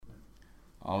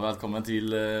Ja, välkommen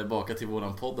tillbaka till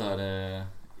våran podd här,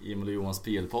 Emil och Johans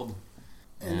PL-podd.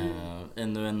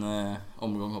 Ännu en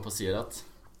omgång har passerat.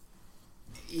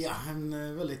 Ja,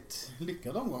 en väldigt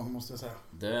lyckad omgång måste jag säga.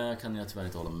 Det kan jag tyvärr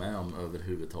inte hålla med om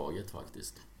överhuvudtaget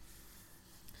faktiskt.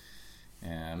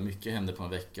 Mycket hände på en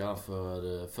vecka.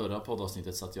 För förra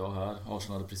poddavsnittet satt jag här.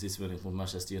 Arsenal hade precis vunnit mot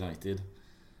Manchester United.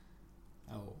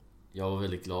 Jag var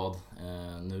väldigt glad.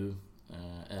 Nu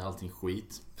är allting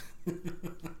skit.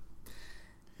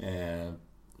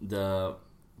 Det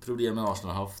problemen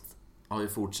Arsenal har haft har ju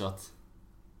fortsatt.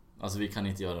 Alltså vi kan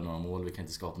inte göra några mål, vi kan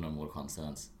inte skapa några målchanser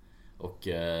ens. Och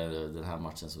den här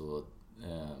matchen så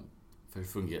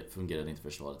fungerade inte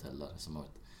försvaret heller, som har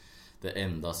varit det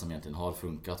enda som egentligen har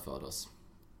funkat för oss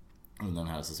under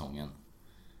den här säsongen.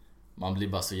 Man blir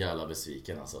bara så jävla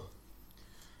besviken alltså.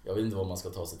 Jag vet inte vad man ska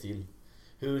ta sig till.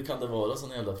 Hur kan det vara sån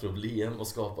jävla problem att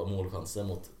skapa målchanser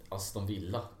mot Aston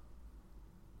Villa?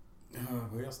 Ja, det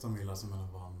var ju Aston Villa som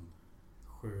vann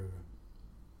 7-2.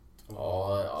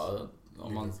 Ja,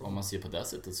 om man ser på det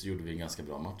sättet så gjorde vi en ganska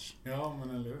bra match. Ja, men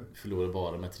eller hur? Förlorade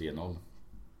bara med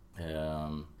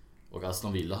 3-0. Och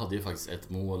Aston Villa hade ju faktiskt ett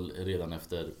mål redan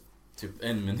efter typ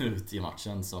en minut i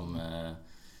matchen som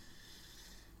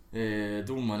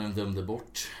domaren dömde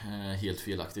bort. Helt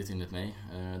felaktigt enligt mig.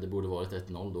 Det borde varit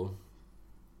 1-0 då.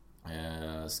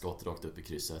 Skott rakt upp i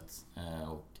krysset.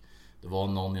 Och det var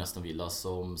någon i Aston Villa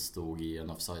som stod i en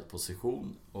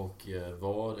offside-position. Och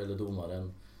VAR eller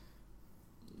domaren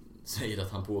säger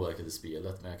att han påverkade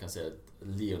spelet. Men jag kan säga att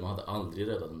Leon hade aldrig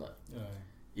räddat den där. Nej.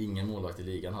 Ingen målvakt i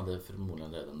ligan hade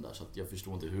förmodligen räddat den där. Så att jag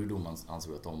förstår inte hur domaren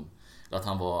ansåg att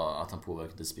han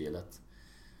påverkade spelet.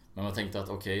 Men man tänkte att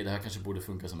okej, det här kanske borde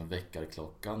funka som en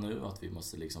väckarklocka nu. Att vi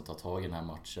måste liksom ta tag i den här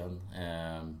matchen.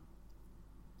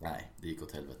 Nej, det gick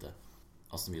åt helvete.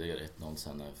 Aston Villa gör 1-0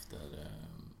 sen efter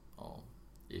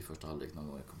i första halvlek någon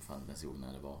gång. Jag kommer fan inte ens ihåg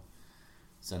när det var.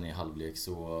 Sen i halvlek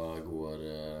så går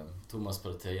Thomas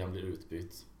Partey, han blir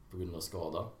utbytt på grund av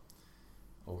skada.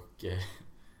 Och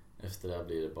efter det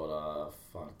blir det bara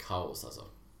fan kaos alltså.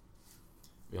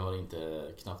 Vi har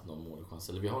inte knappt någon målchans.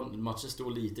 Eller vi har matchen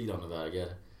står lite grann och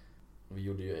väger. Vi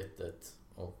gjorde ju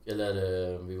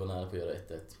 1-1 vi var nära på att göra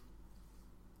 1-1.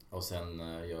 Och sen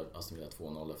gör Aston Villa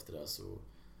 2-0 efter det, så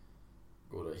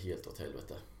går det helt åt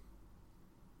helvete.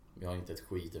 Vi har inte ett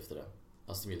skit efter det.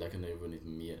 Aston Villa kunde ju vunnit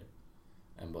mer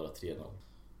än bara 3-0.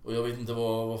 Och jag vet inte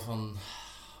vad fan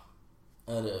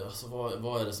är det, alltså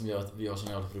vad är det som gör att vi har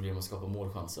såna jävla problem att skapa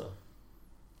målchanser?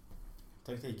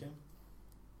 Taktiken.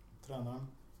 Tränaren.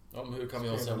 Ja, men hur kan vi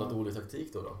ha så jävla dålig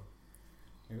taktik då?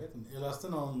 Jag vet inte. Jag läste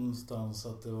någonstans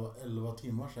att det var 11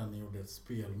 timmar sedan ni gjorde ett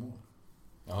spelmål.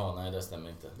 Jaha, nej det stämmer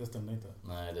inte. Det stämmer inte.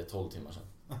 Nej, det är 12 timmar sedan.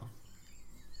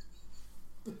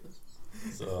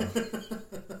 Så.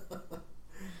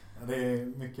 Ja, det är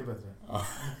mycket bättre. Ja.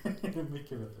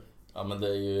 Mycket bättre. Ja, men det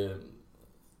är ju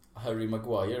Harry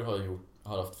Maguire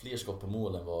har haft fler skott på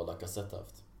mål än vad Lacazette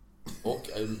haft. Och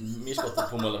mer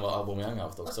skott på mål än vad Aubameyang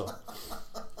haft också.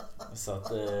 Så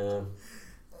att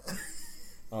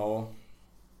ja.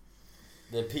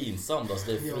 Det är pinsamt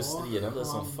alltså, det är frustrerande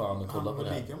som fan att kolla på det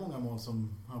här. Han har lika många mål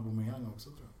som Aubameyang också,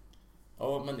 tror jag.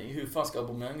 Ja, men hur fan ska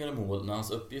Aubameyang göra mål när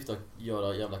hans uppgift är att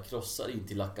göra jävla krossar in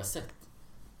till Lacazette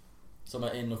som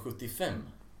är 1,75?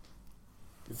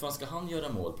 Hur fan ska han göra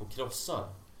mål på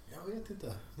krossar? Jag vet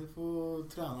inte. Det får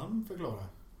tränaren förklara.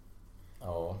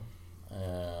 Ja.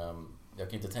 Jag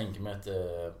kan inte tänka mig att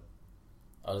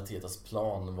Artetas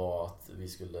plan var att vi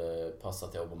skulle passa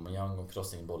till Aubameyang och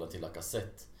krossa in bollen till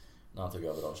Lacazette när han tog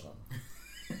över Arsenal.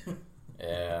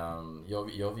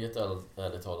 Jag vet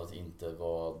ärligt talat inte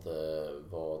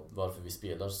varför vi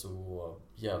spelar så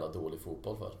jävla dålig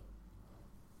fotboll för.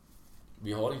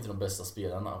 Vi har inte de bästa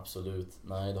spelarna, absolut.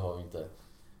 Nej, det har vi inte.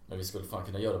 Men vi skulle fan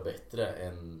kunna göra bättre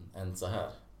än så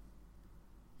här.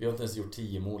 Vi har inte ens gjort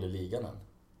 10 mål i ligan än.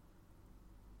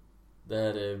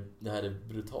 Det här är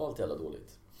brutalt jävla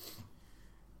dåligt.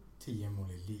 10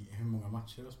 mål i ligan. Hur många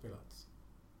matcher har spelats?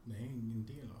 Det är ingen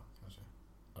del, va? Kanske.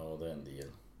 Ja, det är en del.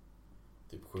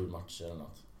 Typ 7 matcher eller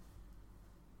något.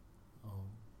 Ja.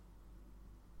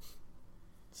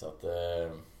 Så att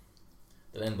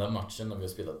den enda matchen när vi har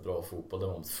spelat bra fotboll, det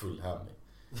var mot Fulham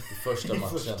i första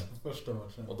matchen. första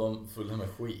matchen. Och de Fulham är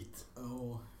skit.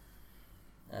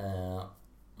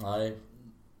 Nej,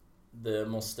 det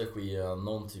måste ske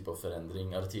någon typ av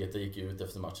förändring. Arteta gick ut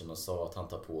efter matchen och sa att han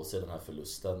tar på sig den här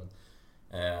förlusten.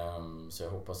 Så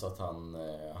jag hoppas att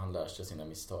han lär sig sina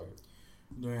misstag.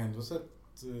 Du har ändå sett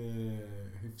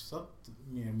hyfsat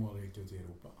mer målrikt ut i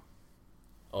Europa.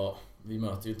 Ja, vi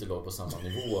möter ju inte lag på samma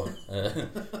nivå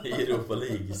i Europa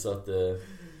League, så att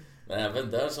men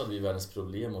även där så hade vi världens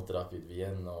problem mot Rapid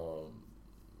Wien och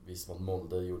visst mot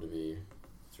Molde gjorde vi,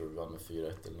 tror vi vann med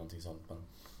 4-1 eller någonting sånt.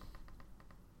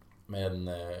 Men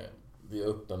det är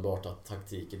uppenbart att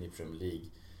taktiken i Premier League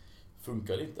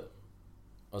funkar inte.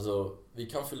 Alltså, vi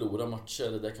kan förlora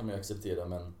matcher, det där kan man ju acceptera,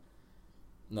 men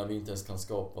när vi inte ens kan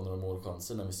skapa några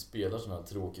målchanser, när vi spelar sån här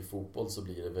tråkig fotboll, så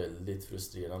blir det väldigt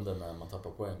frustrerande när man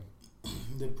tappar poäng.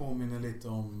 Det påminner lite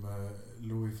om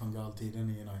Louis van Gaal-tiden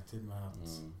i United med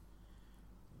att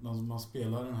man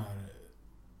spelar den här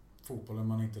fotbollen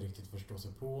man inte riktigt förstår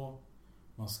sig på,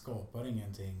 man skapar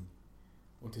ingenting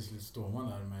och till slut står man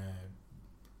där med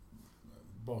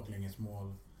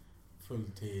baklängesmål,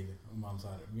 fulltid och man så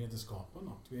här, vi har inte skapat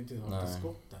något, vi har inte haft ett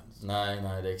skott ens. Nej, det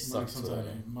är exakt man, liksom så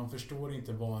här, man förstår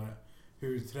inte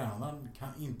hur tränaren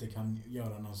inte kan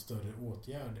göra någon större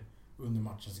åtgärd under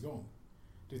matchens gång.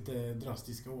 Lite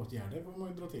drastiska åtgärder får man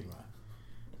ju dra till med.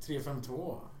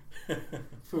 3-5-2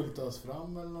 fullt oss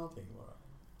fram eller någonting bara.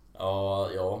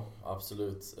 Ja,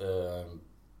 absolut.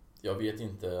 Jag vet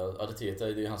inte, Arteta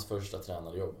är ju hans första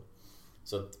tränarjobb.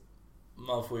 Så att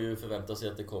man får ju förvänta sig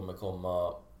att det kommer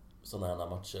komma sådana här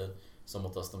matcher som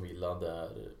mot Aston Villa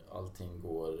där allting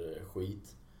går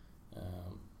skit.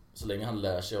 Så länge han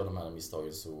lär sig av de här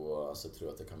misstagen så tror jag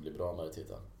att det kan bli bra med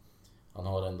Arteta.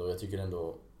 Jag tycker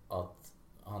ändå att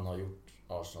han har gjort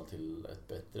Arsenal till ett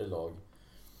bättre lag.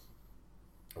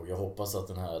 Och jag hoppas att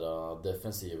den här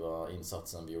defensiva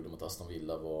insatsen vi gjorde mot Aston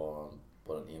Villa var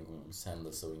bara en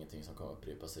engångshändelse och ingenting som kommer att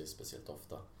upprepa sig speciellt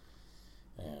ofta.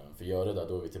 För gör det där,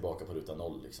 då är vi tillbaka på ruta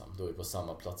 0 liksom. Då är vi på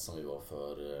samma plats som vi var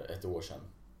för ett år sedan.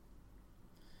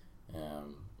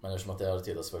 Men eftersom att det är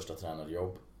Artetas första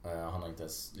tränarjobb, han har inte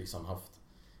ens liksom haft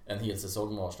en hel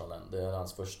säsong med Arsenal än. Det är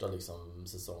hans första liksom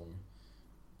säsong,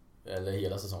 eller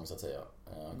hela säsong så att säga.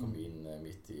 Han kom in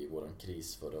mitt i våran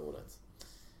kris förra året.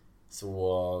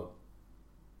 Så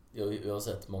jag har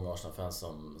sett många Arsenal-fans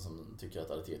som tycker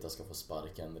att Arteta ska få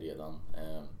sparken redan.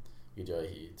 Vilket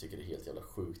jag tycker är helt jävla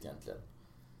sjukt egentligen.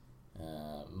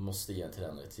 Måste ge en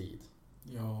tränare tid.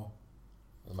 Ja.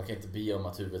 Man kan inte be om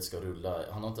att huvudet ska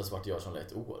rulla. Han har inte ens varit i Arsenal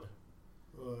ett år.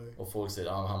 Nej. Och folk säger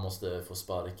att han måste få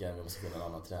sparken, vi måste finna en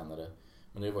annan tränare.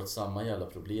 Men det har varit samma jävla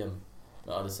problem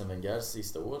med Arsene Wengers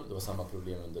sista år. Det var samma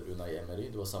problem under Unai Emery.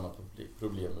 Det var samma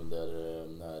problem under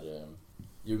när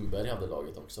Ljungberg hade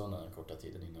laget också, den här korta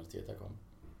tiden innan Arteta kom.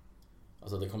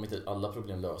 Alltså det kommer inte, alla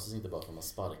problem löses inte bara för att man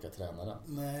sparkar tränaren.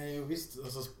 Nej, visst,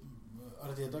 alltså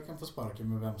Arteta kan få sparken,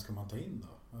 men vem ska man ta in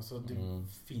då? Alltså det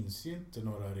finns ju inte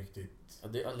några riktigt. Ja,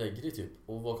 det är Allegri typ.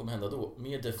 Och vad kommer hända då?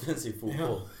 Mer defensiv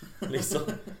fotboll. Liksom,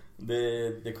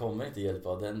 det kommer inte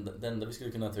hjälpa. Det enda vi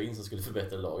skulle kunna ta in som skulle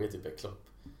förbättra laget typ är Klopp.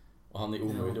 Och han är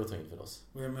omöjlig att ta in för oss.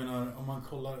 Och jag menar, om man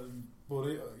kollar,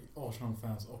 både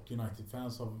Arsenal-fans och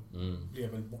United-fans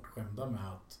blev väl bortskämda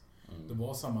med att det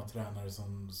var samma tränare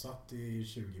som satt i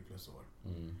 20 plus år.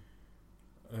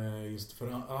 Just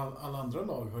för alla andra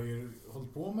lag har ju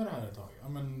hållit på med det här ett tag. Ja,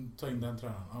 men ta in den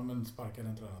tränaren. Ja, men sparka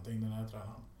den tränaren. Ta in den här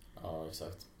tränaren. Ja,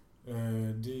 exakt.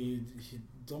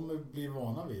 De blir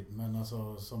vana vid. Men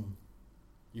alltså som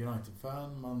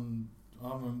United-fan,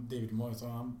 men David Moyes,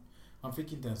 han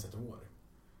fick inte ens ett år.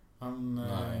 Han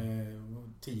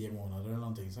 10 månader eller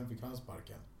någonting. Sen fick han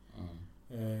sparken.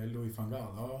 Louis van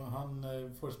Gaal, han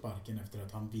får sparken efter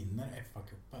att han vinner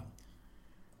FA-cupen.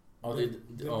 Ja,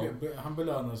 Han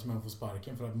belönades med att få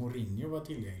sparken för att Mourinho var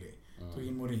tillgänglig. Tog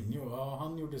in Mourinho,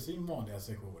 han gjorde sin vanliga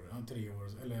sejour. Han 3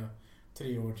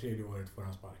 år, tredje året får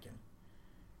han sparken.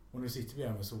 Och nu sitter vi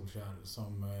här med Solskjær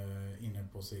som är inne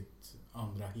på sitt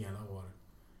andra hela år.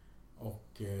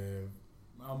 Och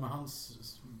men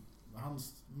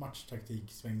hans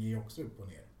matchtaktik svänger ju också upp och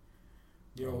ner.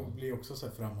 Det blir också så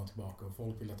fram och tillbaka och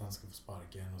folk vill att han ska få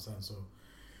sparken och sen så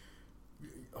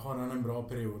har han en bra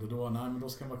period och då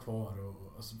ska han vara kvar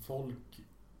och alltså folk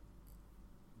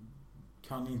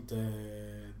kan inte,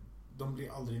 de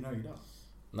blir aldrig nöjda.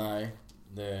 Nej,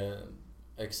 det är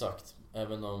exakt.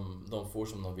 Även om de får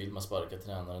som de vill med sparka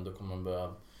tränaren, då kommer de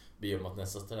börja be om att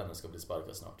nästa tränare ska bli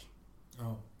sparkad snart.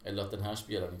 Ja. Eller att den här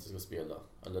spelaren inte ska spela,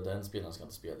 eller den spelaren ska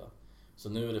inte spela. Så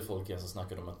nu är det folk som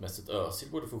snackar om att Mesut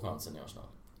Özil borde få chansen i Arsenal.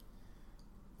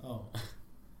 Ja.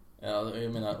 Ja,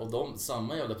 jag menar, och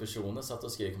samma jävla personer satt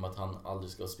och skrek om att han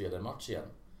aldrig ska spela en match igen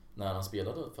när han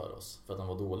spelade för oss, för att han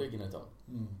var dålig enligt dem.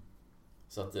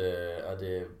 Så att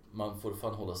man får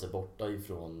fan hålla sig borta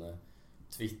ifrån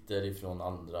Twitter, ifrån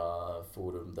andra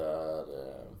forum där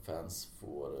fans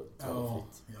får tala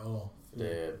fritt. Ja.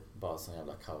 Det är bara sån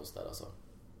jävla kaos där alltså.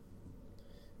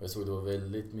 Jag såg då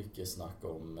väldigt mycket snack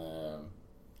om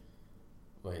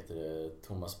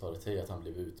Thomas Partey, att han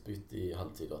blev utbytt i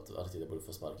halvtid och att Arteta borde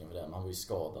få sparken för det, men han var ju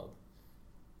skadad.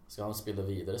 Ska han spela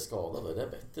vidare skadad, då är det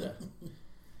bättre.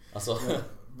 Alltså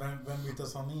Vem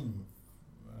byttes han in?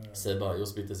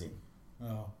 Ceballos byttes in.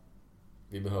 Ja.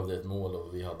 Vi behövde ett mål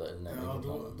och vi hade en nämligen på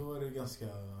planen. Då är det ganska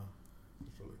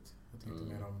förståeligt. Jag tänkte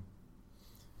mer om...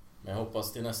 Men jag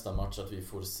hoppas till nästa match att vi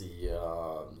får se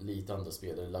lite andra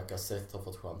spelare. Lacazette har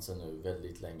fått chansen nu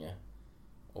väldigt länge.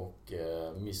 Och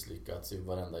misslyckats i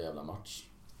varenda jävla match.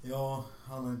 Ja,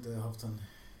 han har inte haft en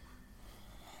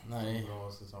Nej.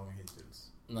 bra säsong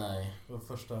hittills. Nej. Det var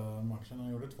första matchen han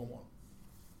gjorde 2 mål.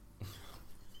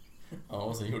 Ja,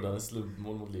 och sen gjorde han ett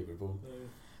slumpmål mot Liverpool.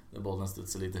 När bollen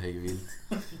studsade lite hejvilt.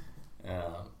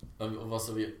 Om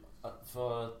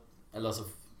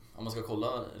man ska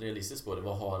kolla realistiskt på det,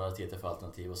 vad har Arteta för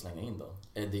alternativ att slänga in då?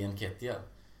 Är det en Kettia?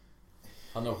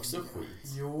 Han är också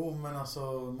skit. Jo, men alltså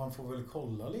man får väl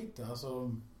kolla lite.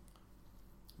 Alltså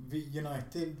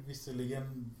United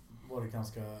visserligen var det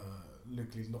ganska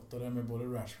lyckligt lottade med både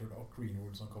Rashford och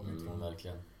Greenwood som kom ut från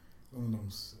verkligen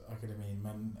ungdomsakademin,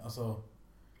 men alltså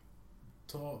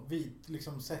ta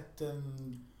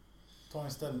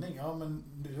en ställning. Ja, men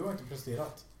du har inte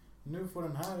presterat. Nu får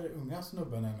den här unga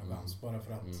snubben en chans bara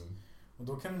för att. Och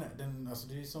då kan alltså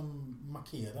det är som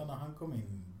Makeda när han kom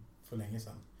in för länge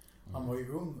sedan. Han var ju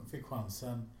ung, fick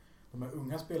chansen. De här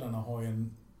unga spelarna har ju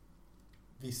en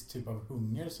viss typ av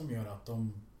hunger som gör att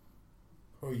de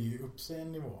höjer upp sig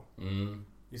en nivå.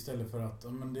 Istället för att,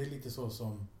 men det är lite så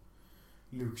som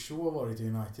Luke Shaw har varit i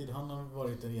United. Han har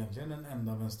varit egentligen den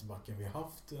enda vänsterbacken vi har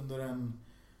haft under en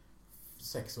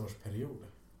 6-årsperiod.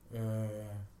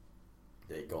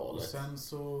 Det är galet. Och sen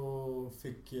så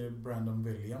fick Brandon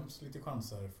Williams lite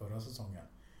chanser förra säsongen.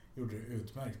 Gjorde det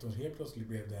utmärkt och helt plötsligt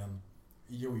blev det en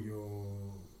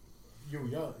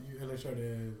eller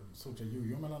körde sorts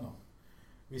jojo mellan dem.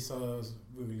 Vissa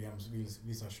Williams,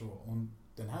 vissa Shaw. Och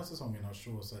den här säsongen har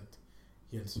Shaw sett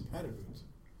helt superb ut.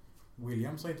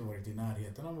 Williams har inte varit i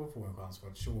närheten av att få en chans för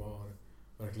att Shaw har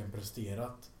verkligen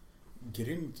presterat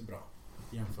grymt bra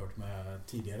jämfört med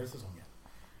tidigare säsonger.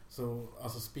 Så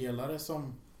alltså spelare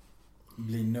som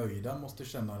blir nöjda måste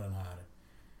känna den här,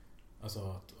 alltså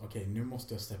att okej, nu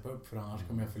måste jag steppa upp för annars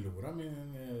kommer jag förlora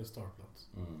min startplats.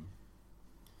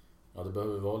 Ja, det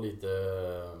behöver vara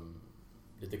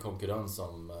lite konkurrens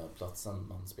om platsen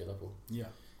man spelar på. Ja.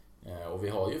 Och vi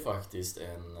har ju faktiskt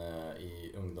en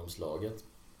i ungdomslaget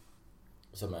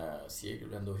som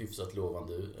ser ändå hyfsat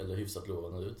lovande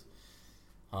ut.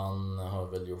 Han har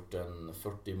väl gjort en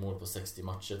 40 mål på 60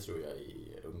 matcher tror jag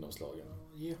i ungdomslagen.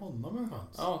 Ge honom en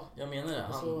chans. Ja, jag menar det.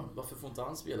 Varför får inte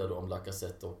han spela då om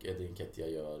Lacazette och Edin Kettia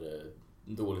gör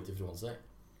dåligt ifrån sig?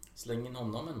 Släng in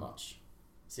honom en match.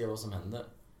 Se vad som händer.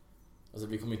 Alltså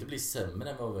vi kommer inte bli sämre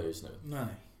än vad vi är just nu.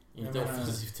 Nej. Inte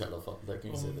offensivt i alla fall, det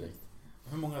kan vi se direkt.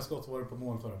 Hur många skott var det på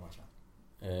mål förra matchen?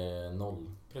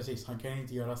 0. Precis, han kan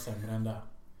inte göra sämre än det.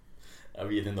 Jag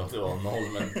vet inte om det var 0,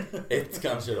 men 1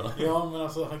 kanske då. Ja, men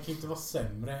alltså han kan inte vara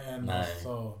sämre än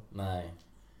Nej.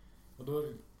 Och då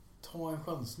ta en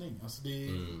chansning. Alltså det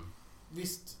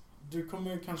visst, du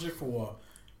kommer kanske få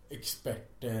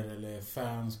experter eller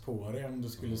fans på dig om du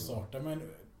skulle starta med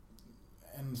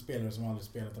en spelare som aldrig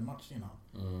spelat en match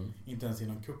innan. Inte ens i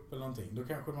någon cup eller någonting. Då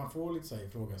kanske man får lite så här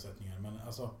ifrågasättningar, men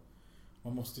alltså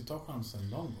man måste ju ta chansen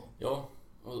någon gång. Ja,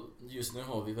 och just nu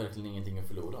har vi verkligen ingenting att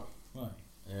förlora. Nej.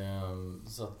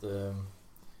 Så att det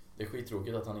är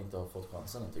skittråkigt att han inte har fått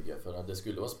chansen tycker jag, för att det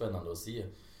skulle vara spännande att se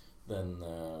den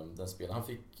spelaren. Han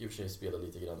fick i och för sig spela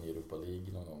lite grann i Europa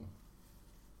League någon gång,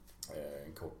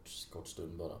 en kort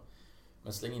stund bara,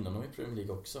 men släng in honom i Premier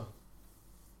League också,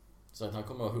 så att han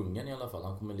kommer ha hungern i alla fall.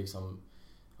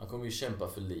 Han kommer ju kämpa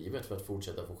för livet för att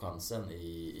fortsätta få chansen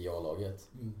i A-laget.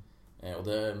 Och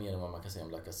det är mer än vad man kan säga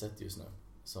om Lacazette just nu,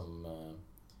 som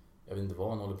jag vet inte vad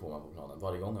han håller på med på planen.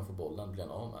 Varje gång han får bollen blir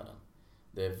han av med den.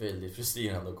 Det är väldigt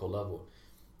frustrerande att kolla på.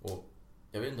 Och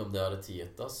jag vet inte om det är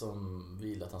Arteta som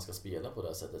vill att han ska spela på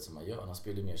det sättet som han gör. Han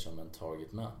spelar mer som en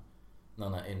target man när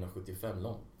han är 1,75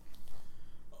 lång.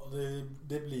 Ja,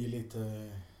 det blir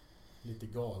lite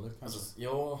galet kanske. Alltså,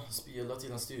 ja, spela till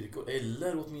hans styrkor.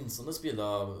 Eller åtminstone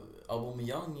spela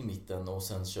Aubameyang i mitten och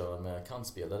sen kör med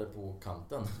kantspelare på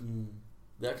kanten.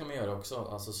 Det kan man göra också.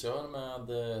 Alltså kör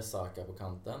med Saka på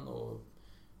kanten och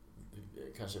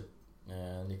kanske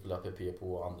Nicolas Pepe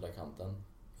på andra kanten.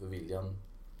 För William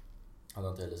hade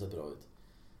inte heller sett bra ut.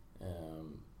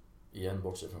 Igen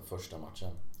bortsett från första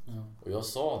matchen. Ja. Och jag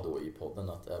sa då i podden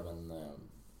att även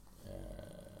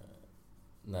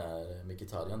när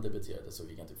Mkhitaryan debuterade så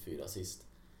fick han typ 4 assist.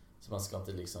 Så man ska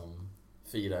inte liksom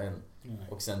fira en. Nej.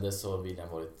 Och sen dess har William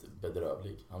varit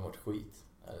bedrövlig. Han har varit skit,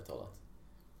 ärligt talat.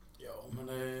 Ja, men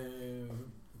det är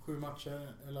 7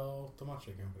 matcher eller 8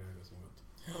 matcher kanske det är det som gått.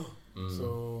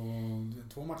 Så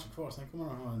 2 matcher kvar, sen kommer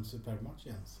han ha en supermatch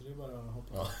igen. Så det är bara att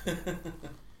hoppas. Ja.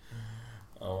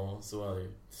 Ja, så är det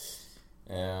ju.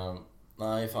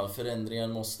 Nej, fan,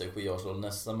 förändringen måste ske. Arsenal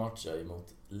nästa match är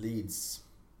emot Leeds.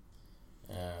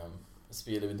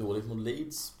 Spelar vi dåligt mot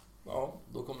Leeds, ja,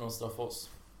 då kommer de straffa oss.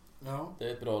 Ja. Det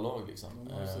är ett bra lag liksom.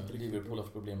 De Liverpool har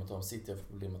problem att ha, City har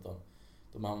problem att ha.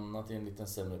 De har hamnat i en liten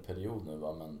sämre period nu,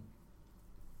 va? Men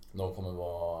de kommer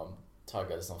vara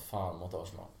taggade som fan mot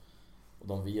Arsenal. Och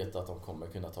de vet att de kommer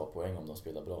kunna ta poäng om de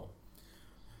spelar bra.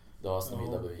 Det har Aston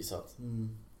Villa bevisat.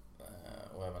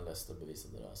 Och även Leicester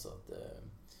bevisade det där. Så att,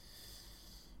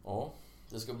 ja,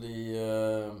 det ska bli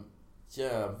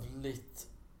jävligt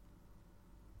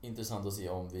intressant att se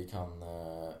om vi kan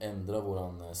ändra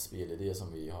våran spelidé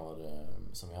som vi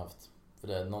har haft. För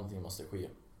det är någonting måste ske.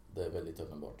 Det är väldigt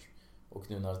uppenbart. Och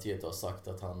nu när Arteta har sagt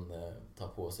att han tar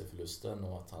på sig förlusten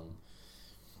och att han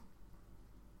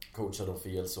coachar dem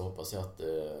fel, så hoppas jag att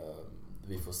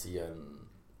vi får se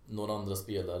några andra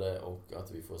spelare och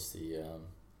att vi får se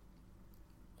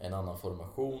en annan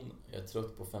formation. Jag är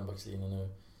trött på 5-backslinjen nu.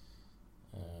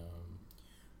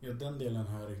 Ja, den delen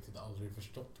har jag riktigt aldrig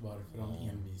förstått varför han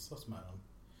envisas med den.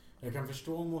 Jag kan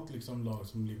förstå mot liksom lag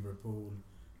som Liverpool,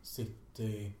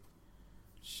 City,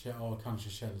 kanske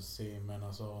Chelsea, men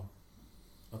alltså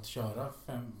att köra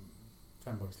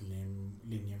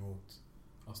 5-backslinje mot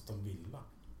Aston Villa.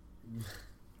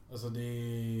 Alltså det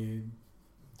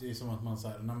är som att man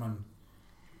säger, nej men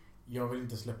jag vill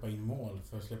inte släppa in mål,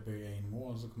 för släpper jag in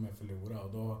mål så kommer jag förlora,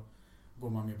 och då går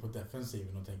man mer på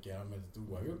defensiven och tänker, ja, men ett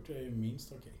oavgjort är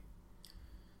minst okej.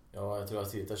 Ja, jag tror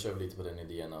att Tita kör lite på den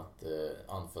idén att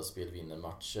anfallsspel vinner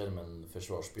matcher, men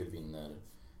försvarsspel vinner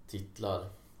titlar.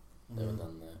 Det är väl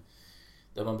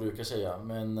det man brukar säga.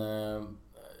 Men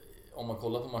om man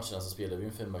kollar på matcherna så spelar vi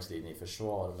en 5-backslinje i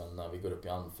försvar, men när vi går upp i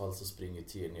anfall så springer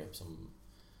Tierney upp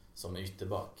som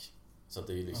ytterback. Så att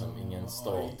det är ju liksom ingen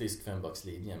statisk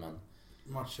 5-backslinje, men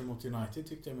matchen mot United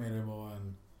tyckte jag mer det var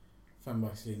en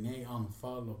 5-backslinje i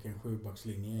anfall och en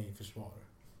 7-backslinje i försvar.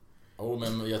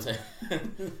 Men jag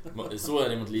så är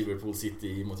det mot Liverpool,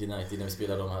 City, mot United när vi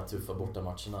spelar de här tuffa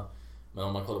bortamatcherna. Men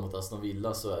om man kollar mot Aston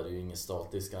Villa så är det ju ingen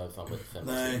statisk 5-backslinje.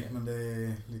 Nej, men det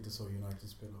är lite så United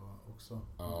spelar också.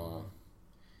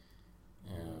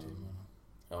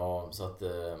 Ja, så att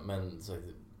men så att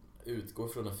utgå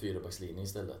från en 4-backslinje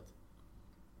istället.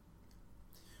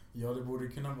 Ja, det borde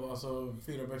kunna vara alltså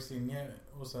 4-backslinje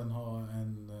och sen ha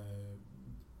en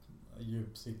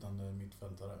djupsittande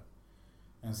mittfältare.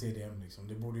 En CDM liksom.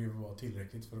 Det borde ju vara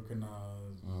tillräckligt för att kunna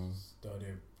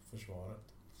stödja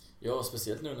försvaret. Ja,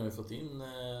 speciellt nu när vi fått in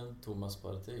Thomas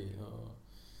Partey.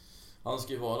 Han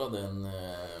ska ju vara den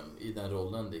i den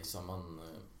rollen liksom. Han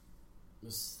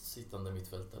sittande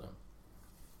mittfältare.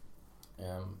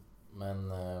 Men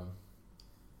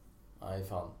nej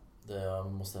fan. Det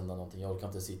måste hända någonting. Jag kan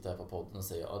inte sitta här på podden och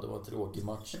säga det var en tråkig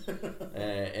match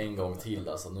en gång till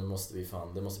alltså. Nu måste vi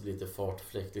det måste bli lite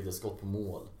fartfläkt, lite skott på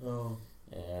mål.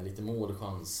 Lite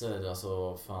målchanser,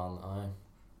 alltså fan, nej.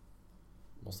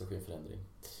 Måste ske en förändring.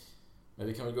 Men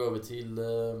vi kan väl gå över till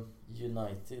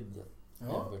United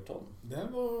Everton. Det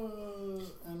var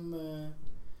en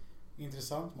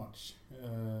intressant match.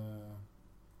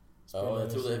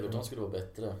 Jag trodde Everton skulle vara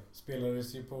bättre.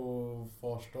 Spelades ju på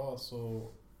fars dag,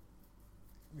 så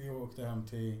vi åkte hem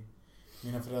till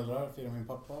mina föräldrar, firade min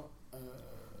pappa.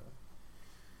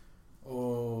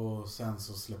 Och sen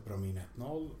så släpper de in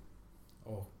 1-0.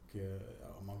 Och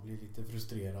man blir lite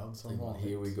frustrerad som vanligt.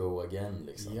 Here we go again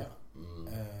liksom. Ja.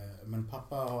 Men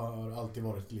pappa har alltid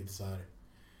varit lite så här.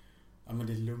 Ja, men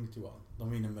det är lugnt, Johan. De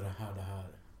vinner med det här.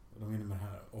 De vinner med det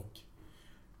här. Och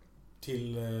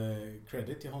till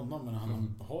credit till honom, men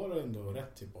han har ändå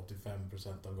rätt typ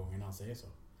 85% av gångerna han säger så.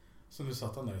 Så nu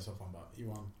satt han där i soffan bara,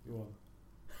 Johan.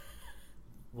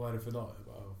 Vad är det för dag? Jag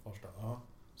bara, första. Ja,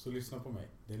 så lyssna på mig.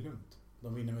 Det är lugnt.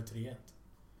 De vinner med 3-1.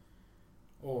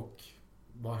 Och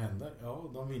vad händer? Ja,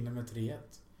 de vinner med 3-1.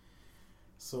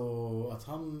 Så att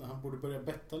han borde börja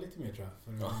betta lite mer, tror jag.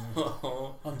 För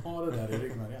han har det där i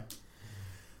ryggmärgen.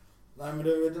 Nej, men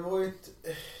det var ju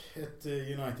ett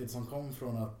United som kom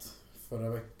från att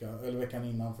veckan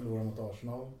innan förlorade mot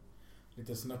Arsenal.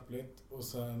 Lite snöppligt. Och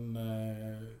sen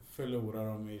förlorar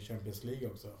de i Champions League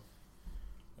också.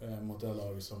 Mot det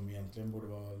lag som egentligen borde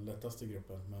vara lättast i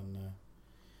gruppen. Men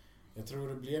jag tror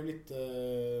det blev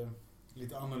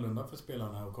lite annorlunda för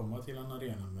spelarna att komma till en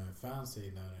arena med fans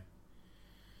i där.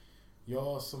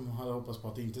 Jag som hade hoppats på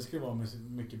att det inte skulle vara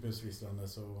mycket bussvisslande,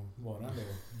 så var det ändå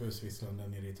bussvisslande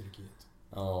nere i Turkiet.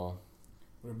 Ja.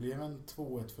 Och det blev en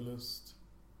 2-1 förlust.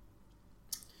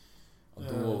 Och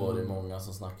då var det många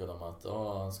som snackade om att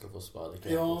han ska få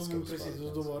sparken. Ja, men precis.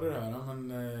 Och då var det här. Ja,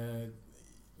 men,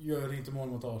 gör inte mål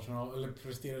mot Arsenal.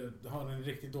 Eller har en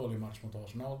riktigt dålig match mot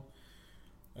Arsenal.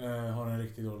 Har en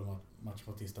riktigt dålig match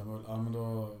mot Istanbul. Ja, men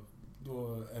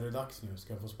då är det dags nu.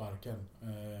 Ska jag få sparken.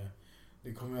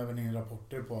 Det kom även in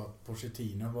rapporter på att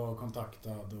Pochettino var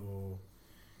kontaktad och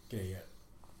grejer.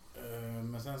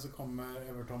 Men sen så kommer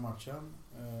Everton-matchen.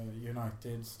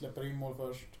 United släpper in mål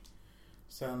först.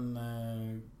 Sen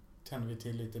tänder vi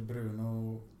till lite.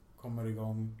 Bruno kommer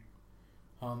igång.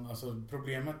 Alltså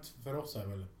problemet för oss är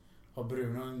väl, har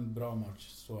Bruno en bra match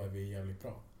så är vi jävligt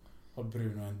bra. Har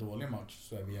Bruno en dålig match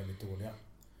så är vi jävligt dåliga.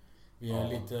 Vi är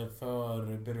lite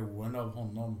för beroende av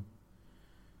honom.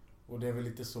 Och det är väl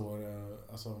lite så,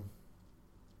 alltså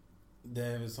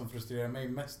det som frustrerar mig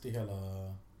mest i hela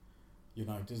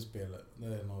Uniteds spel, det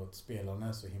är nog att spelarna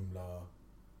är så himla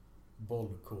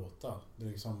bollkåta. Det är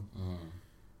liksom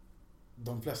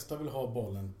de flesta vill ha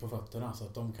bollen på fötterna så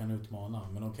att de kan utmana,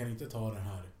 men de kan inte ta det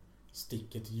här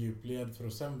sticket i djupled för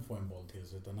att sen få en boll till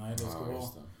sig, utan nej, det ska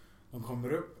vara de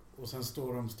kommer upp och sen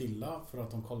står de stilla för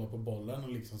att de kollar på bollen och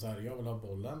liksom så här, jag vill ha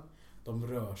bollen. De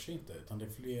rör sig inte, utan det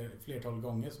är flertal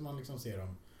gånger som man liksom ser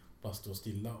dem bara stå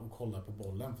stilla och kolla på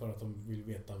bollen för att de vill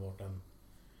veta vart den.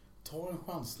 Ta en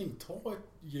chansning, ta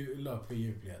ett löp i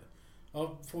djupled.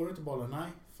 Ja, får du inte bollen?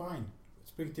 Nej, fine.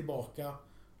 Spring tillbaka.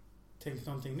 Tänk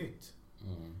någonting nytt.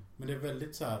 Men det är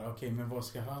väldigt så här, okej, men vad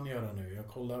ska han göra nu? Jag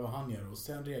kollar vad han gör och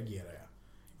sen reagerar jag.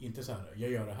 Inte så här,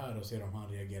 jag gör det här och ser om han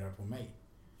reagerar på mig.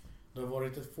 Det har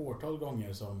varit ett fåtal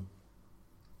gånger som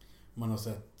man har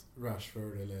sett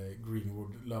Rashford eller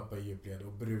Greenwood löpa i djupled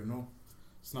och Bruno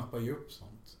snappar ju upp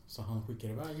sånt. Så han skickar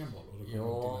iväg en boll och då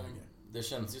kommer till läge. Det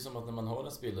känns ju som att när man har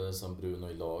en spelare som Bruno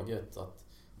i laget, att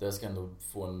det ska ändå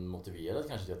få en motiverad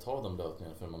kanske till att ta de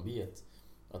löpningarna, för man vet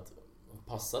att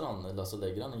passar han eller så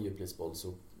lägger han en djupledsboll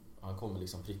så han kommer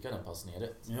liksom pricka den passningen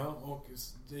rätt. Ja, och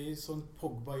det är som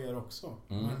Pogba gör också.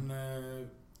 Men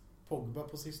Pogba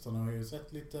på sistone har ju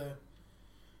sett lite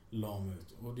lam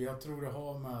ut. Och jag tror det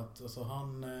har med att alltså,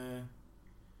 han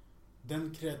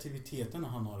den kreativiteten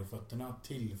han har i fötterna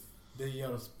till det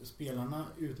gör att spelarna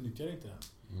utnyttjar inte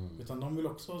den. Utan de vill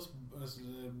också ha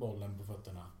bollen på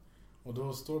fötterna. Och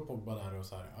då står Pogba där och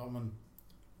så här, ja men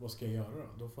vad ska jag göra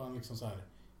då? Då får han liksom så här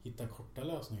hitta korta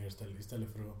lösningar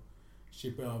istället för att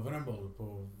chippa över en boll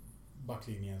på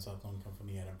backlinjen så att någon kan få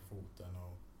ner den på foten.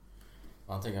 Och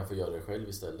han tänker han får göra det själv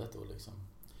istället då liksom.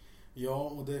 Ja,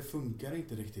 och det funkar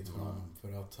inte riktigt för honom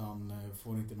för att han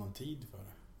får inte någon tid för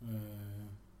det.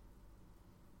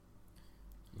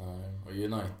 Nej, och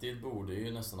United borde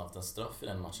ju nästan haft en straff i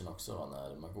den matchen också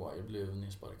när Maguire blev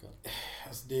nersparkad.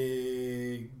 Alltså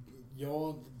det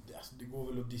går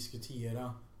väl att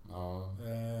diskutera. Ja.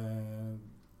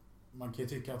 Man kan ju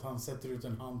tycka att han sätter ut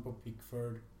en hand på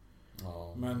Pickford.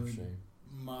 Ja, men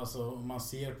om man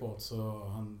ser på det så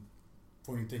han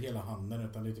får inte hela handen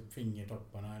utan det är typ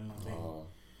fingertopparna eller någonting. Ja.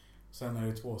 Sen är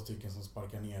det 2 stycken som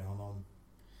sparkar ner honom.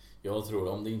 Jag tror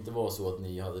om det inte var så att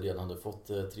ni redan hade fått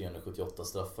 378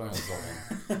 straffar den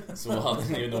säsongen så hade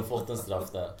ni ju nog fått en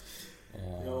straff där.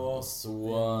 Ja,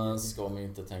 så ska man ju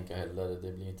inte tänka heller.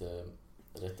 Det blir inte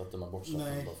rätt att döma bort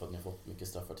straffen bara för att ni har fått mycket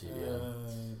straffar tidigare.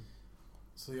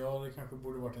 Så ja, det kanske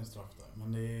borde varit en straff där.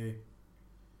 Men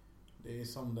det är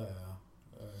som det är.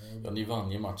 Ja, ni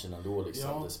vann ju matchen ändå liksom.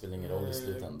 Ja, det spelar ingen roll i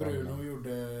slutändan. Bruno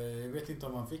gjorde, jag vet inte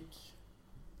om han fick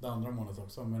det andra målet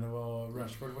också, men det var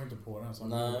Rashford var inte på den så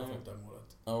han fick det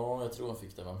målet. Ja, jag tror han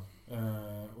fick det va.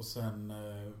 Och sen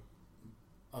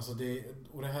alltså det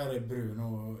här är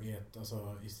Bruno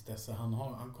i sitt esse.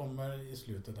 Han kommer i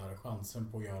slutet där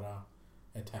chansen på att göra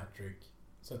ett hattrick,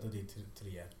 sätta dit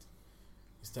 3-1.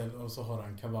 Istället, och så har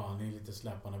han Cavani lite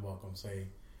släpande bakom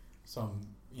sig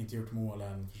som inte gjort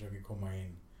målen, försöker komma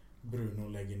in. Bruno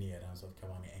lägger ner den så att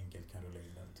Cavani enkelt kan rulla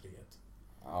in den 3-1.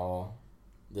 Ja,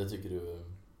 det tycker du.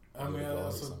 Ja, men,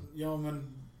 alltså, ja,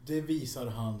 men det visar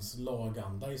hans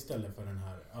laganda istället för den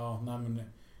här. Ja, nej men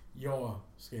jag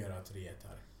ska göra 3-1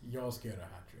 här. Jag ska göra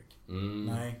hattrick.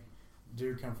 Nej,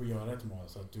 du kan få göra ett mål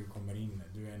så att du kommer in.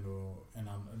 Du är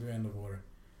ändå vår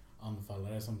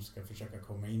anfallare som ska försöka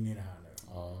komma in i det här nu.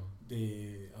 Ja. Det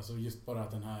är alltså just bara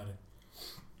att den här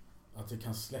att det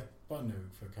kan släppa nu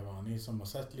för Cavani som har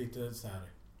sett lite så här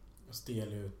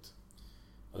stel ut.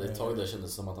 Ja, det är ett tag där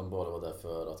kändes som att han bara var där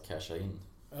för att casha in.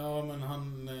 Ja, men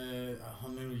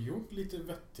han har gjort lite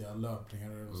vettiga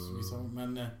löpningar och så,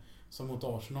 men som mot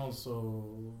Arsenal så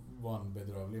var han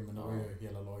bedrövlig, men det var ju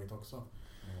hela laget också.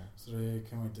 Så det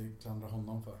kan man inte klandra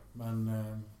honom för. Men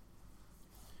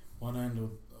och han är ändå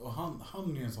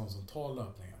han är en sån som tar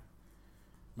löpningar.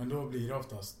 Men då blir det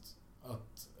oftast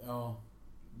att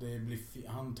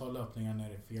Han tar löpningar när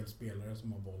det är fel spelare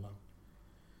som har bollen.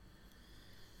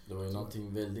 Det var ju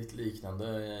någonting väldigt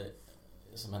liknande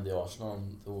som hände i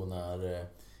Arsenal då när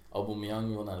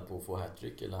Aubameyang var nära på att få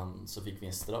hattrick, eller så fick vi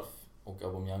en straff och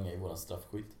Aubameyang är ju våran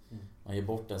straffskytt. Man ger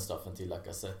bort den straffen till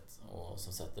Lacazette och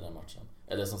som sätter den matchen,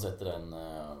 eller som sätter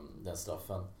den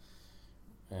straffen.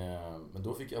 Men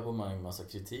då fick Aubameyang massa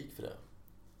kritik för det.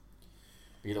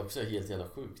 Vilket också är helt jävla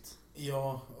sjukt.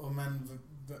 Ja, men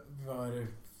vad är det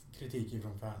kritik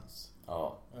ifrån fans?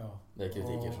 Ja, det är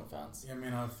kritik från fans. Jag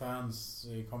menar, fans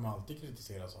kommer alltid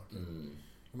kritisera saker.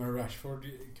 Jag menar, Rashford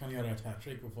kan göra ett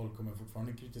hattrick och folk kommer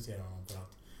fortfarande kritisera honom för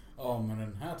att men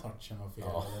den här touchen var fel,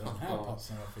 eller den här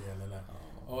passen var fel, eller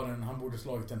han borde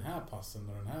slagit den här passen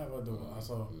och den här var då.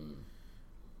 Alltså,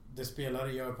 det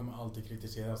spelare gör kommer alltid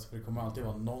kritiseras, för det kommer alltid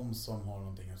vara någon som har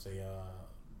någonting att säga,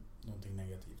 någonting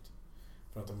negativt,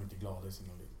 för att de inte är glada i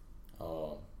sina liv.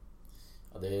 Ja,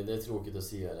 det är tråkigt att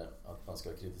se det, att man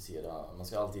ska kritisera. Man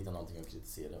ska alltid hitta någonting att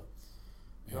kritisera.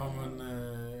 Ja,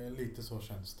 men lite så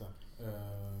känns det.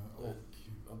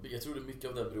 Och jag tror det mycket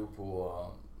av det beror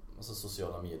på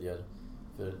sociala medier.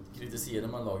 För kritiserar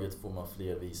man laget får man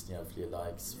fler visningar, fler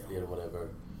likes, fler whatever.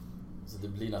 Så det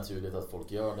blir naturligt att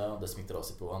folk gör det, och det smittar av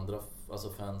sig på andra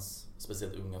fans,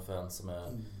 speciellt unga fans som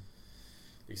är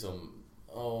liksom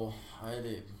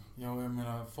jag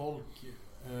menar, folk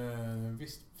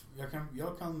visst, jag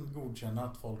kan godkänna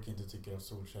att folk inte tycker att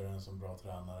Solskjaer är en så bra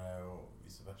tränare och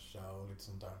vice versa och lite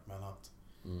sånt där, men att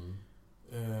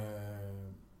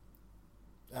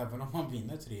även om han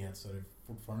vinner 3-1 så är det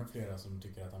fortfarande flera som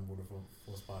tycker att han borde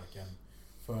få sparken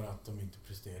för att de inte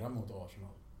presterar mot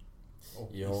Arsenal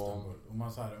och Istanbul. Och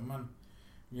man så här, men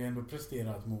vi har ändå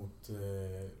presterat mot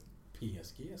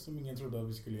PSG som ingen trodde att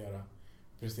vi skulle göra.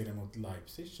 Presterat mot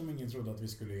Leipzig som ingen trodde att vi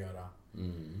skulle göra.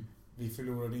 Vi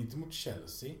förlorade inte mot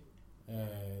Chelsea.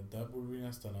 Där borde vi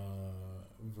nästan ha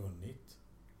vunnit.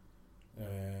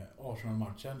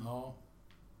 Arsenal-matchen,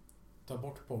 ta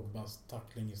bort Pogbas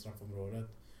tackling i straffområdet,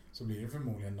 så blir det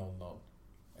förmodligen 0-0.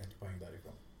 1 poäng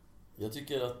därifrån. Jag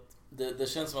tycker att det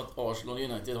känns som att Arsenal och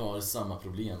United har samma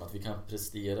problem. Att vi kan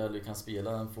prestera, eller vi kan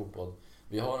spela en fotboll.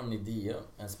 Vi har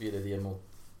en spelidé mot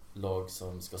lag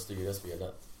som ska styra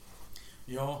spelet.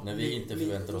 Ja, när vi inte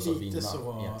förväntar oss att vinna. Lite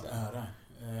så egentligen. Är det.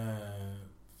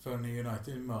 För när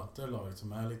United möter laget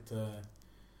som är lite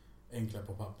enkla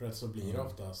på pappret, så blir det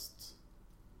oftast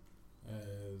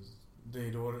det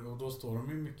är då, och då står de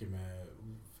ju mycket med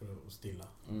för att stilla.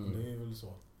 Det är väl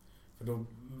så. För då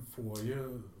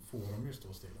får de ju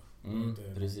stå stilla.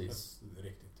 Precis.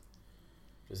 Riktigt.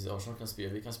 Precis, Arsenal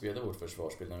vi kan spela vårt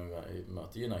försvarsspel när vi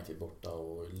möter United borta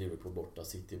och Liverpool borta,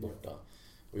 City borta.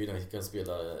 Och United kan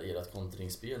spela ert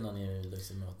kontringsspel när ni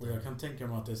liksom möter. Och jag kan tänka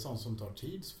mig att det är sånt som tar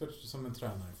tid som en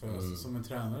tränare. För som en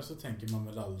tränare så tänker man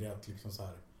väl aldrig att liksom så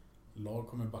här, lag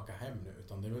kommer backa hem nu.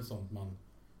 Utan det är väl sånt man,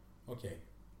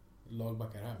 lag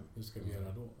backar hem, hur ska vi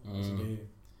göra då? Alltså det är...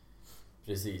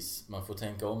 Precis, man får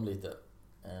tänka om lite.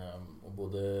 Och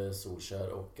både Solskjaer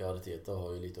och Arteta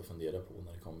har ju lite att fundera på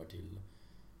när det kommer till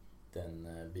den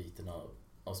biten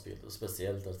av spelet. Och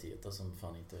speciellt Arteta som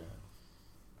fan inte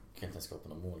kan inte skapa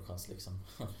någon målchans liksom.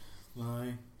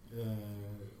 Nej,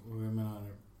 och jag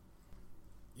menar,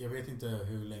 jag vet inte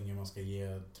hur länge man ska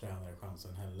ge tränare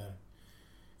chansen heller.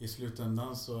 I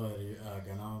slutändan så är det ju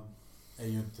ägarna är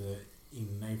ju inte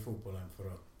inne i fotbollen för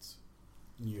att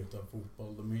njuta av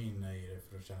fotboll. De är inne i det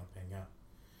för att tjäna pengar.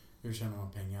 Hur tjänar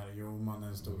man pengar? Jo, man är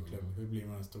en stor klubb. Hur blir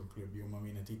man en stor klubb? Jo, man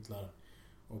vinner titlar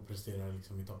och presterar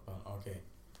liksom i toppen. Okej,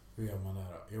 hur gör man det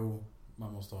här? Jo,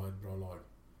 man måste ha ett bra lag.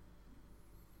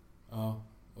 Ja,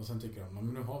 och sen tycker de, men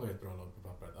nu har vi ett bra lag på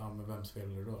pappret. Ja, men vem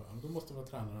spelar det då? Ja, då måste det vara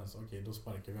tränaren. Så okej, då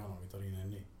sparkar vi honom. Vi tar in en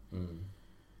ny.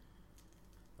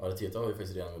 Ja, Arteta har ju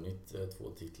faktiskt redan vunnit 2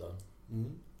 titlar.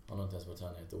 Han har inte ens varit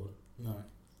tränare 1 år. Nej.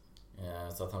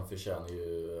 Så att han förtjänar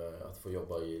ju att få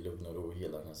jobba i lugn och ro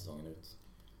hela den här säsongen ut.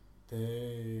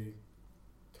 Det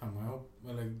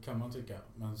kan man tycka.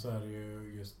 Men så är det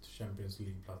ju just Champions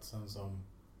League-platsen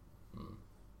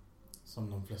som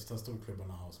de flesta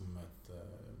storklubbarna har som ett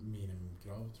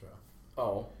minimumkrav, tror jag.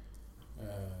 Ja.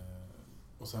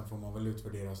 Och sen får man väl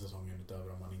utvärdera säsongen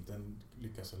utöver om man inte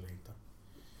lyckas eller inte.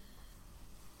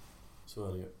 Så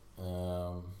är det ju.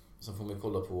 Sen får man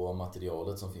kolla på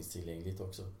materialet som finns tillgängligt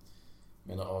också.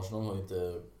 Men Arsenal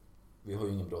har vi har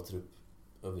ju ingen bra trupp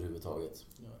överhuvudtaget.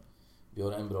 Ja. Vi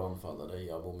har en bra anfallare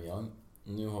i Aubameyang.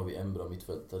 Nu har vi en bra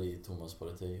mittfältare i Thomas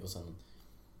Partey och sen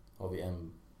har vi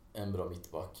en bra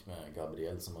mittback med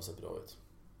Gabriel som har sett bra ut.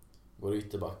 Våra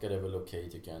ytterbackar är väl okej,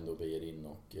 tycker jag ändå, Bellerin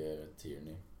och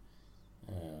Tierney.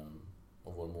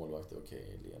 Och vår målvakt är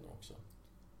okej, Leno också.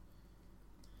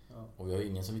 Ja. Och vi har ju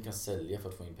ingen som vi kan sälja för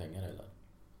att få in pengar heller.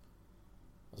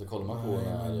 Alltså kollar man på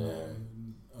när...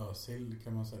 Özil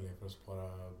kan man sälja för att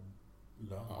spara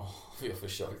lön. Ja, vi har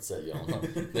försökt sälja honom.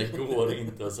 Det går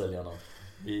inte att sälja honom.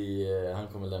 Han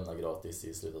kommer lämna gratis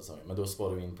i slutet av säsongen. Men då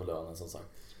sparar vi in på lönen som sagt.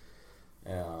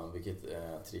 Vilket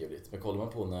är trevligt. Men kollar man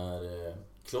på när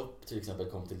Klopp till exempel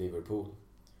kom till Liverpool.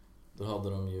 Då hade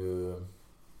de ju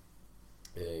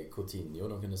Coutinho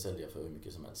de kunde sälja för hur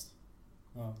mycket som helst.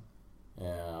 Ja.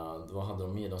 Då hade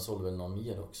de med, de sålde väl någon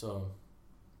mer också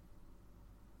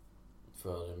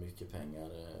för mycket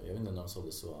pengar. Jag vet inte när de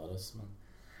sålde Suarez, men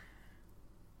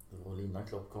det var väl innan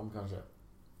Klopp kom kanske.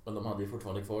 Men de hade ju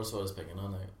fortfarande kvar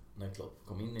Suarez-pengarna när Klopp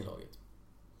kom in i laget.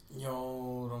 Ja,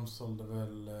 och de sålde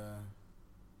väl...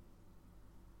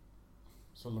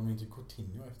 Sålde de inte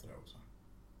Coutinho efter det också?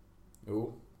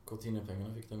 Jo,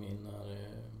 Coutinho-pengarna fick de in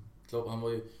när Klopp,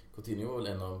 Coutinho var väl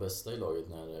en av de bästa i laget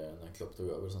när Klopp tog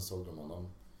över. Sen sålde de honom.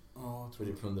 Ja, jag tror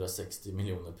det 160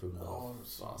 miljoner pund. Ja,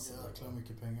 jäkla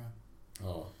mycket pengar.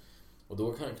 Ja. Och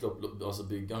då kan Klopp alltså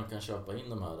bygga, han kan köpa in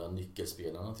de här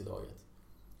nyckelspelarna till laget.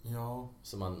 Ja.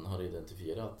 Som man har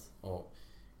identifierat. Och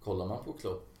kollar man på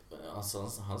Klopp, alltså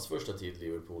hans första tid i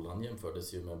Liverpool, han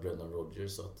jämfördes ju med Brendan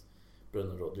Rodgers, så att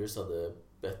Brendan Rodgers hade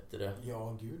bättre.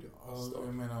 Ja, gud ja.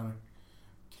 Jag menar,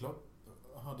 Klopp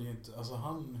hade ju inte, alltså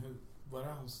var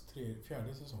det hans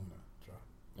fjärde säsong nu, tror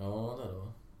jag? Ja, det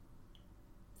var.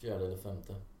 Fjärde eller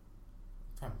femte.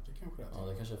 Femte kanske det. Ja,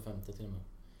 det kanske är femte till och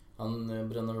med.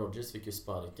 Brendan Rodgers fick ju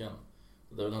sparken.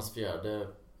 Det är väl hans fjärde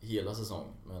hela säsong,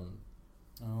 men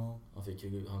ja. Han fick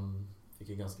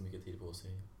ju ganska mycket tid på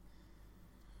sig.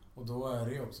 Och då är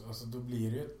det ju också, alltså då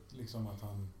blir det ju liksom att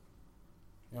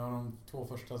de 2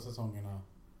 första säsongerna,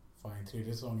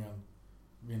 tredje säsongen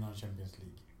vinner han Champions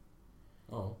League.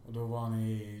 Ja. Och då var han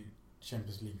i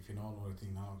Champions League-final året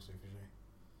innan också i och för sig.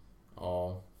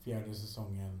 Ja. Fjärde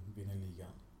säsongen vinner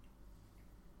ligan.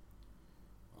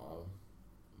 Ja,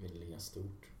 vinner ligan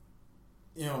stort.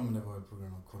 Ja, men det var ju på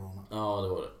grund av corona. Ja, det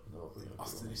var det. Det var på grund av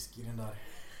asterisk i den där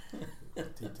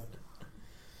titeln.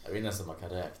 Jag vet nästan man kan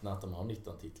räkna att de har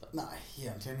 19 titlar. Nej,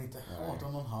 egentligen inte.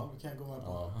 18,5 kan jag gå med på.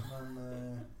 Ja.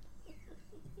 Men,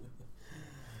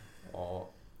 ja,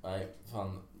 nej,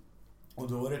 fan. Och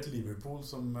då är det ett Liverpool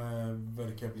som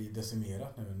verkar bli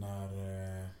decimerat nu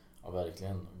när... Ja,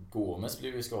 verkligen. Gomes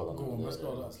blev ju skadad.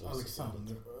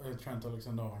 Trent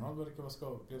Alexander-Arnold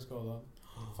verkar bli skadad.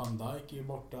 Van Dijk är ju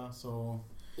borta, så...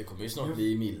 Det kommer ju snart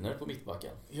bli Milner på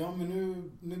mittbacken. Ja, men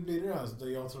nu blir det här där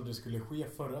jag trodde det skulle ske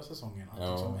förra säsongen.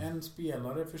 Att liksom en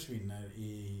spelare försvinner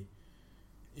i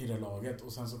det laget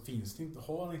och sen så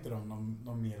har inte de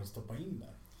någon mer att stoppa in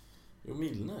där. Jo,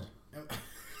 Milner.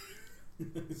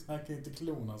 Så han kan ju inte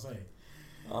klona sig.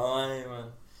 Nej,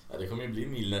 men... Ja, det kommer ju bli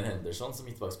Milner Henderson som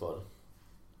mittbackspar.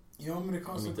 Ja, men det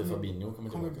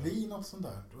kommer bli något sånt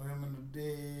där. Och jag menar,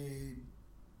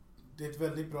 det är ett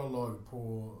väldigt bra lag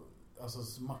på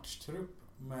alltså matchtrupp,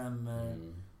 men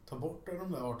ta bort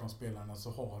de där 18 spelarna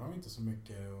så har de inte så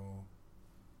mycket att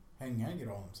hänga i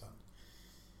gran sen.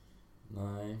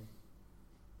 Nej.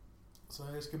 Så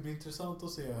det ska bli intressant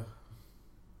att se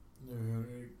nu hur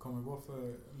det kommer gå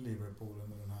för Liverpool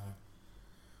under den här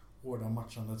hårda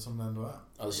matchandet som det ändå är.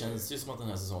 Ja, det känns ju som att den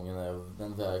här säsongen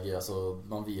den väger, alltså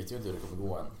man vet ju inte hur det kommer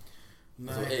gå än.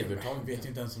 Nej, alltså, Everton vet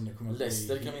inte ens om det kommer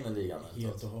Leicester kan vinna ligan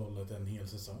helt och hållet en hel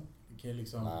säsong. Det kan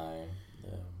liksom... Nej,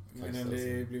 men det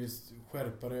har blivit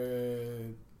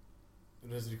skärpare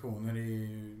restriktioner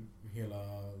i hela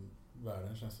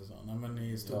världen, känns det så. Nej, men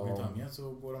i Storbritannien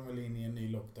så går de väl in i en ny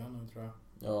lockdown nu, tror jag.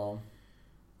 Ja.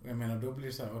 Och jag menar, då blir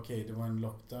det så här, okej, det var en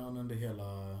lockdown under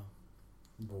hela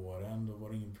våren, då var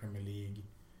det ingen Premier League.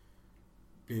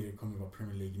 Kommer det vara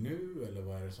Premier League nu, eller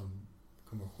vad är det som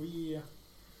kommer ske?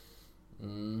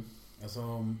 Alltså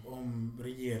om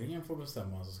regeringen får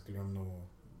bestämma så skulle de nog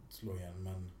slå igen,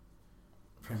 men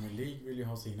Premier League vill ju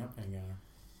ha sina pengar.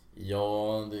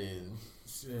 Ja, det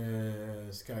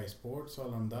Sky Sports och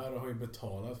alla de där har ju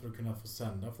betalat för att kunna få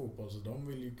sända fotboll, så de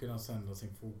vill ju kunna sända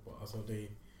sin fotboll. Alltså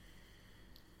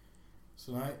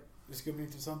så nej, det ska bli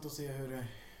intressant att se hur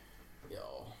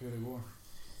det går.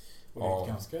 Och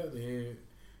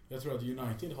jag tror att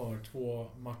United har 2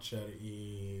 matcher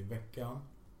i veckan.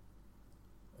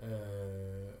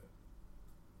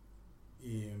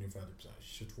 I ungefär typ så här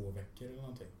 22 veckor eller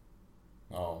någonting.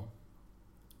 Ja.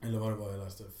 Eller vad det var jag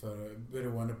läste. För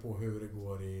beroende på hur det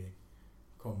går i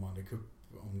kommande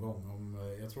cupomgång.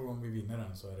 Jag tror om vi vinner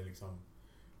den så är det liksom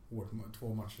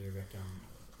 2 matcher i veckan.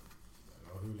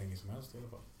 Ja, hur länge som helst i alla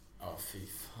fall. Ja, fy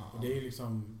fan. Och det är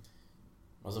liksom...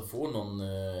 Alltså får någon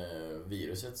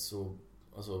viruset så...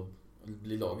 Alltså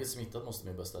blir laget smittat måste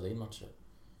man ju bara ställa in matcher.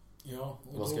 Ja,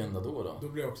 och vad ska hända då? Då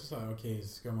blir det också så här, okej,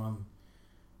 ska man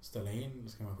ställa in?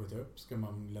 Ska man skjuta upp? Ska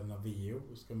man lämna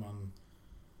VO? Ska man...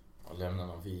 Ja, lämnar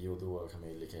man VO då kan man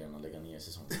ju lika gärna lägga ner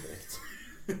säsongen direkt.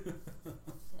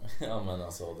 Ja, men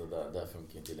alltså det där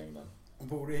funkar inte i längden. Man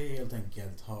borde helt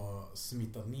enkelt ha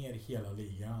smittat ner hela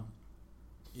ligan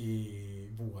i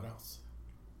våras.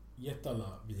 Gett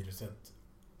alla viruset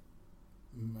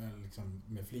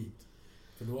med flit.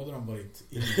 För då hade de varit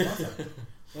inlåsta.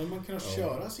 Då hade man kunnat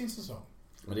köra sin säsong.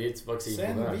 Men det är ett vaccin på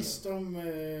Sen väg. visst om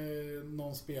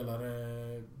någon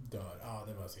spelare dör. Ja,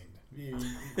 det var synd. Vi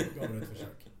gav det ett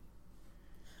försök.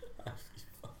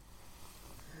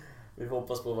 Vi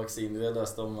hoppas på vaccin. Vi har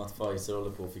läst om att Pfizer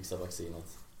håller på att fixa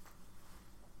vaccinet.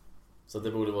 Så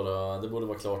det borde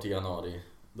vara klart i januari.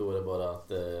 Då är det bara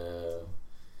att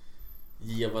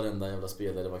ge varenda jävla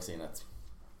spelare vaccinet.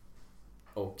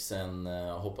 Och sen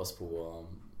hoppas på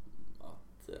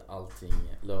att allting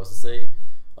löser sig.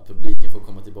 Att publiken får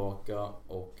komma tillbaka.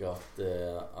 Och att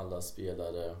alla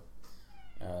spelare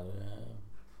är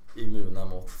immuna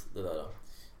mot det där.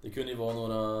 Det kunde ju vara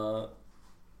några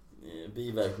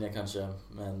biverkningar kanske.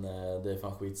 Men det är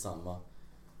fan skitsamma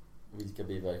vilka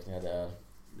biverkningar det är.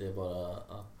 Det är bara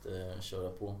att köra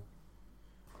på.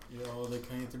 Ja, det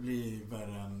kan ju inte bli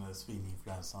värre än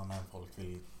svininfluensan när folk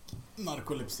vill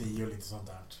narkolepsi och lite sånt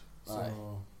där. Nej.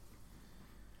 Så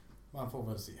man får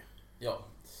väl se. Ja,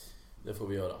 det får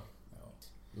vi göra. Ja.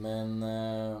 Men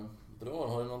bra,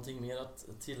 har du någonting mer att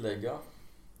tillägga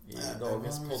i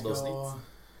dagens poddavsnitt?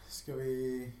 Ska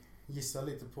vi gissa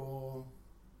lite på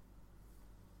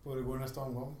hur det går nästa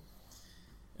omgång?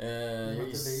 Jag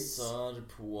gissar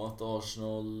på att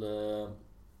Arsenal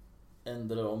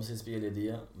ändrar om sin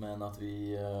spelidé, men att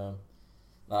vi...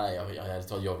 nej,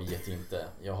 jag vet inte.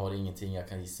 Jag har ingenting jag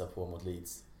kan gissa på mot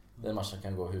Leeds. Den matchen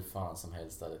kan gå hur fan som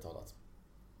helst, ärligt talat.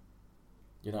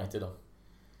 United då?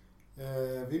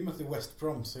 Vi möter West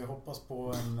Brom, så jag hoppas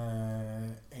på en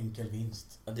enkel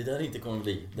vinst. Ja, det där inte kommer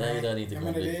bli. Det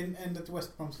är ändå ett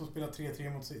West Brom som spelar 3-3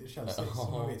 mot Chelsea, Ja.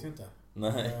 så man vet ju inte.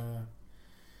 Nej.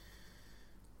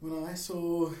 Men nej,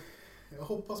 så jag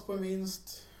hoppas på en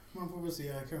vinst. Man får väl se,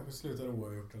 jag kanske slutar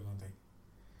oavgjort eller någonting.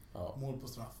 Ja. Mål på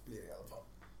straff blir det i alla fall.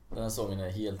 Den här säsongen är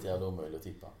helt jävla omöjlig att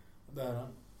tippa. Där är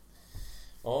han.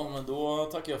 Ja, men då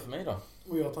tackar jag för mig då.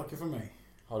 Och jag tackar för mig.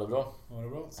 Ha det bra. Ha det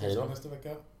bra. Hej då. Ses nästa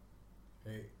vecka.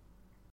 Hej.